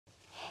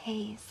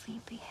Hey,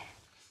 sleepyhead.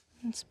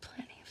 It's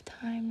plenty of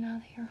time now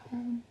that you're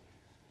home.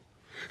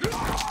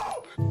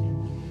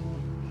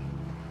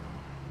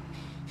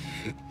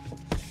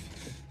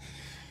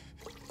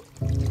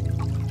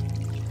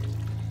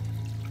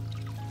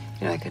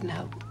 You know, I couldn't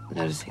help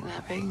noticing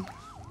that ring.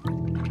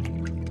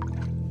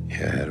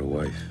 Yeah, I had a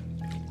wife.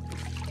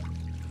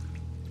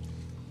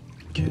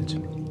 Kids.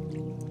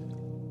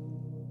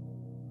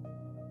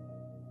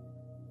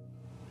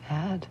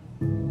 Had.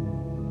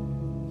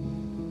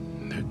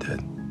 They're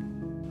dead.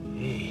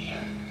 Hey.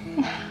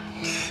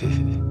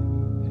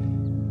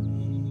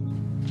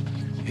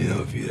 You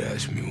know, if you'd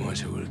asked me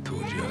once, I would have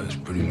told you I was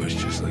pretty much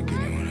just like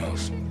anyone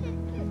else.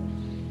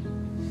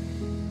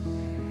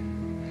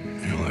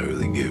 You know, all I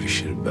really gave a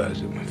shit about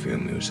is that my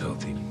family was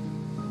healthy,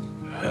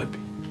 happy.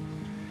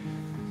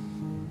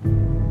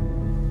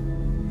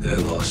 Then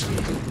I lost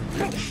them.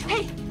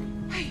 Hey!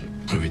 Hey!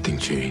 Everything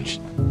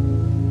changed.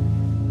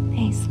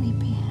 Hey,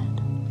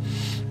 sleepyhead.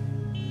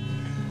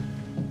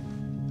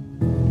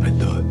 I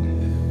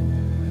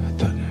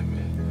thought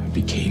I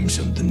became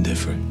something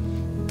different.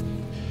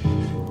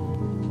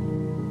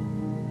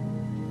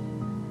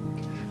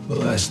 But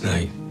last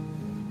night,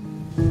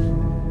 I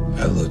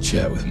had a little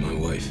chat with my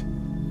wife.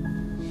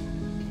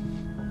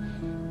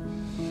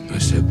 I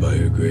sat by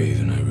her grave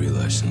and I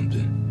realized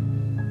something.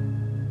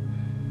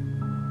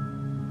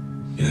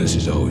 You know, this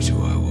is always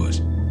who I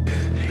was.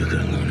 You're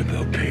gonna learn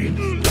about pain.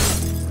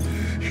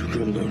 You're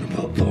gonna learn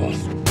about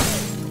loss.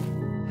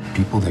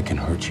 People that can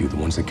hurt you, the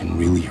ones that can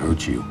really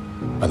hurt you,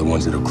 are the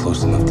ones that are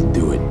close enough to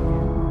do it.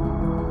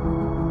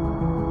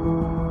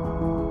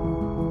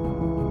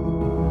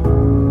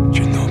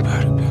 You know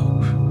about it, Bill.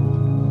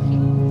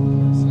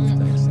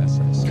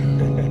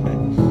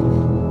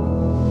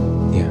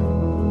 Yeah.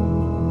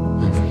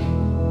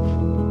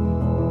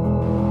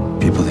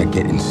 People that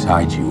get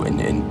inside you and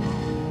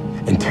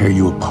tear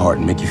you apart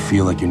and make you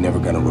feel like you're never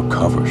gonna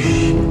recover.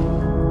 Shit.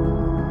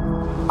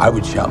 I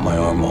would chop my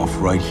arm off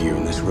right here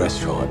in this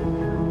restaurant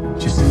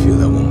just to feel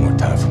that one more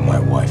time for my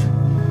wife.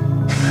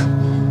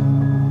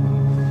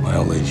 My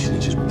old lady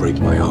shouldn't just break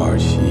my heart.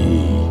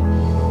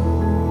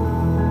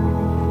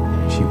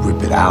 She'd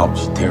rip it out,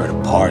 she'd tear it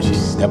apart, she'd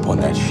step on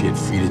that shit,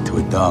 feed it to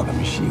a dog. I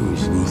mean, she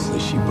was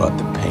ruthless, she brought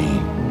the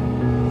pain.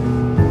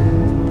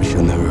 But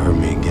she'll never hurt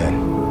me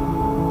again.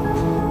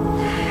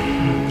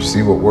 You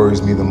see, what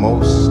worries me the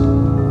most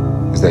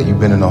is that you've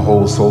been in a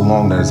hole so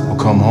long that it's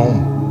become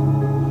home.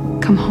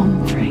 Come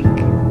home, Frank.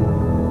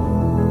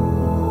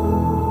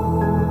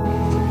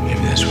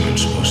 Maybe that's where I'm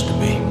supposed to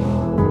be.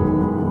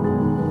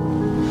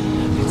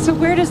 So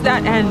where does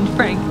that end,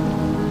 Frank?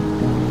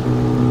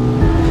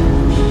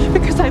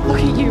 Because I look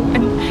at you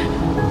and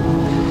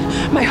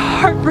my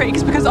heart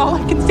breaks because all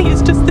I can see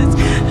is just this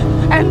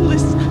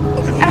endless,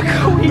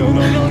 echoing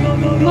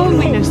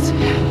loneliness.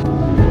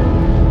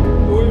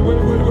 Wait.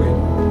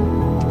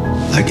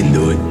 I can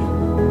do it.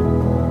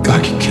 I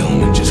can kill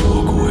him and just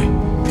walk away.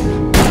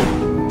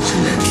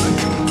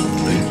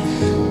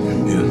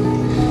 Yeah.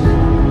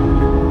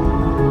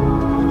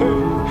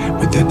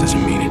 But that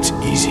doesn't mean it's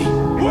easy. I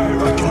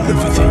can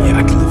live with it. Yeah,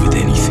 I can live with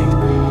anything.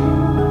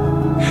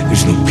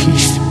 There's no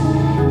peace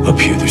up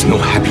here. There's no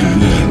happy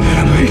medium that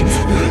I'm looking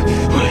for.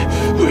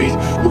 Wait.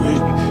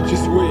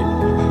 Just wait.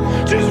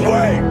 Just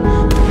wait!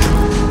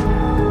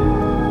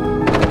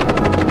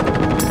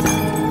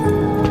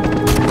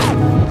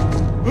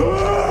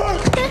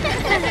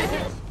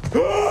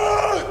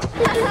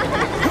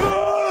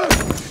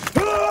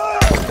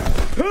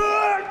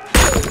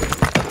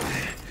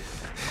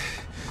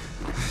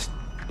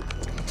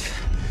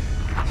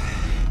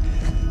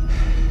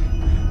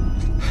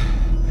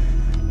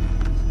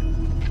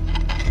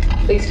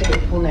 Please state your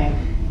full name.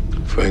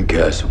 Frank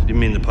Castle. You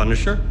mean the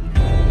Punisher?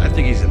 I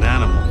think he's an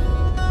animal.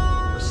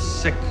 A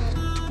sick,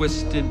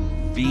 twisted,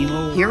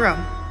 venal... Hero.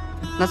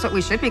 That's what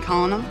we should be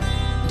calling him.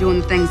 Doing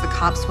the things the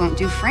cops won't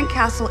do. Frank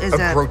Castle is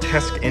a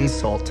grotesque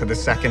insult to the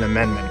Second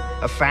Amendment.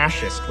 A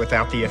fascist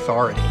without the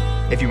authority.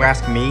 If you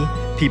ask me,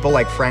 people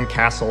like Frank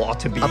Castle ought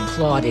to be...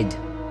 applauded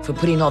for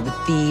putting all the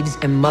thieves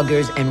and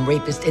muggers and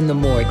rapists in the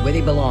morgue where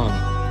they belong.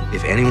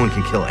 If anyone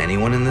can kill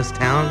anyone in this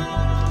town,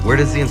 where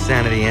does the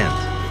insanity end?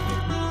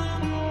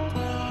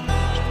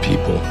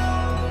 People.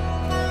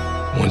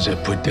 Ones I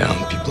put down,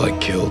 people I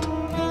killed.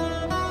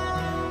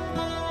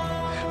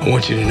 I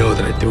want you to know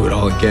that I do it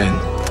all again.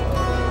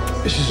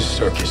 This is a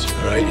circus,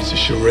 all right? It's a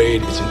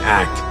charade, it's an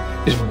act.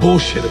 There's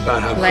bullshit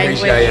about how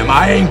crazy I am.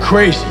 I ain't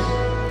crazy.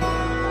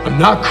 I'm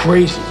not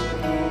crazy,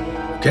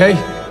 okay?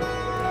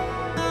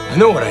 I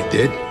know what I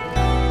did.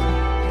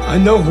 I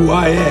know who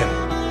I am.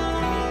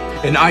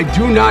 And I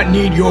do not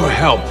need your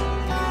help.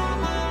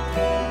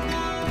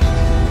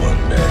 One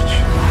badge.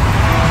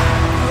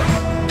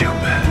 Two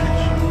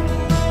badges.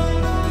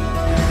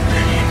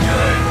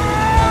 Anytime.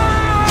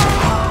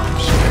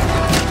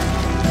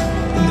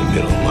 In the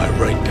middle of my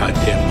right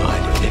goddamn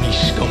mind. Any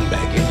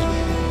scumbag,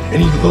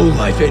 any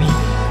lowlife, any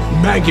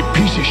maggot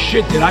piece of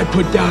shit that I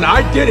put down,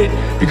 I did it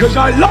because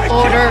I liked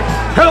it.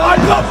 Hell, I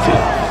loved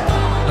it.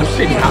 I'm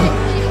sitting,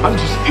 I'm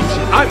just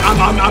itching.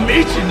 I'm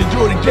itching to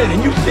do it again.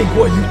 And you think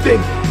what? You think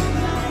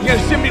you're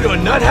gonna send me to a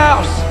nut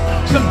house?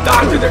 Some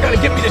doctor, they're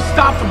gonna get me to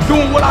stop from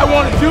doing what I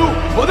want to do?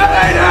 Well, that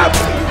ain't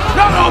happening.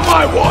 Not on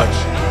my watch.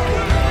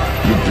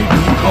 You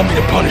call me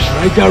the Punisher,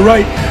 ain't that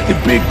right? The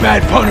big bad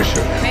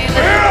Punisher. Here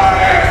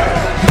I am.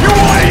 You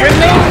want it?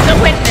 Remove the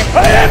witness.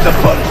 I am the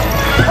Punisher.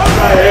 I'm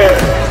right here.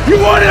 You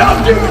want it?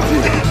 I'll give it to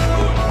you.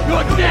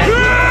 You're dead.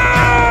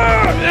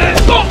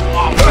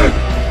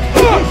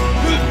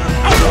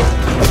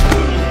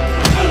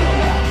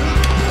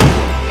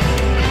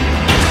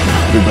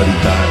 Everybody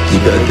dies. You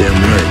goddamn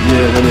right.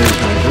 Yeah, that is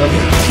right,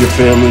 huh? Your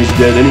family's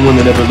dead. Anyone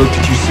that ever looked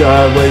at you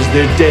sideways,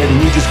 they're dead.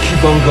 And you just keep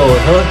on going,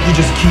 huh? You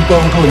just keep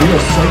on going. You're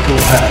a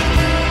psychopath.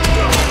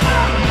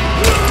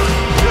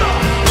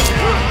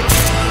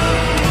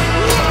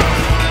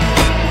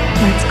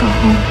 Let's go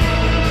home.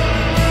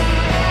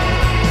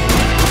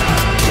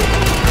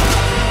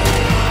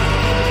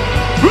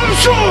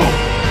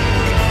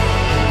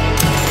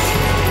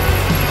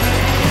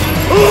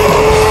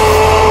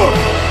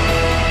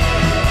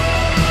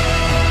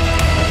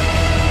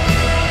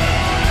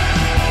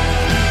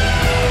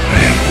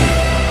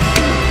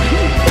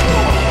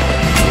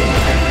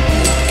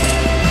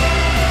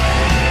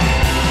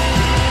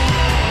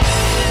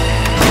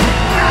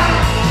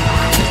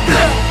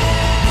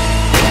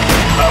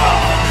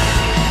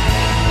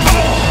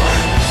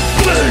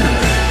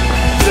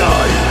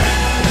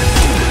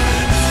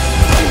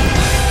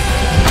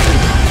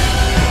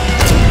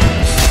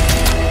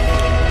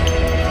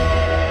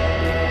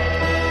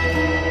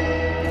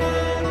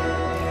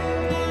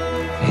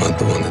 I'm not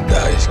the one that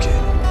dies,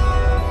 kid.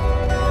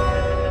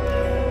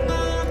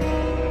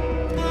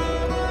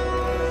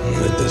 I'm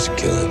that does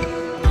killing.